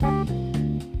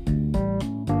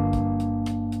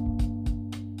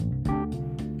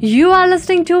You are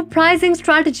listening to Pricing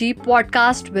Strategy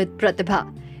podcast with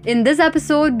Pratibha. In this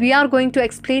episode, we are going to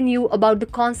explain you about the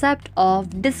concept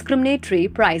of discriminatory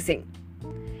pricing.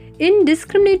 In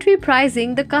discriminatory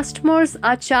pricing, the customers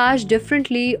are charged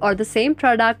differently or the same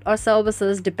product or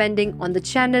services depending on the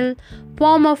channel,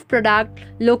 form of product,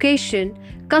 location,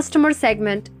 customer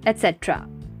segment, etc.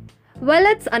 Well,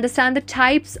 let's understand the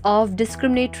types of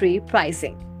discriminatory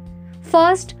pricing.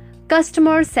 First,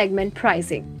 customer segment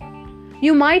pricing.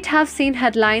 You might have seen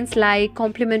headlines like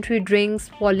complimentary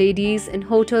drinks for ladies in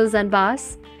hotels and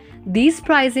bars. These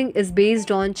pricing is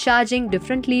based on charging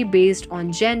differently based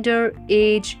on gender,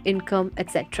 age, income,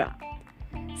 etc.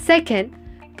 Second,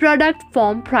 product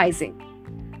form pricing.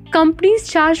 Companies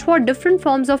charge for different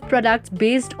forms of products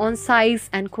based on size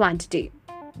and quantity.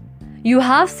 You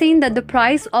have seen that the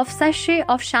price of sachet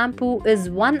of shampoo is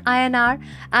 1 INR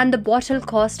and the bottle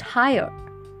cost higher.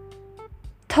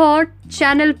 Third,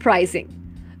 channel pricing.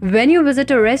 When you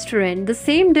visit a restaurant, the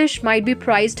same dish might be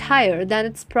priced higher than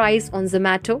its price on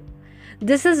Zomato.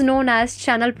 This is known as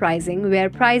channel pricing, where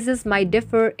prices might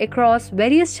differ across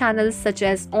various channels such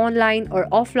as online or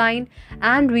offline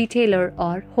and retailer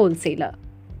or wholesaler.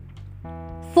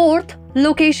 Fourth,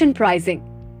 location pricing.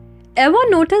 Ever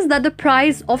notice that the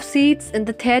price of seats in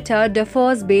the theater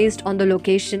differs based on the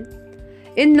location?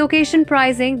 In location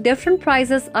pricing, different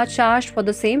prices are charged for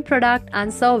the same product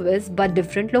and service but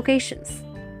different locations.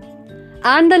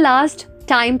 And the last,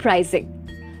 time pricing.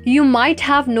 You might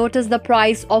have noticed the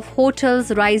price of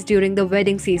hotels rise during the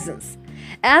wedding seasons.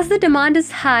 As the demand is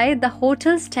high, the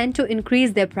hotels tend to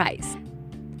increase their price.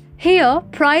 Here,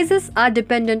 prices are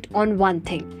dependent on one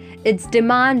thing: its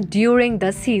demand during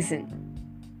the season.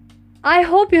 I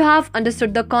hope you have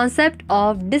understood the concept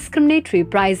of discriminatory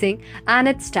pricing and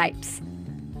its types.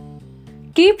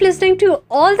 Keep listening to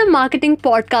all the marketing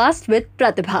podcasts with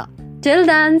Pratibha. Till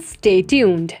then, stay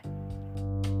tuned.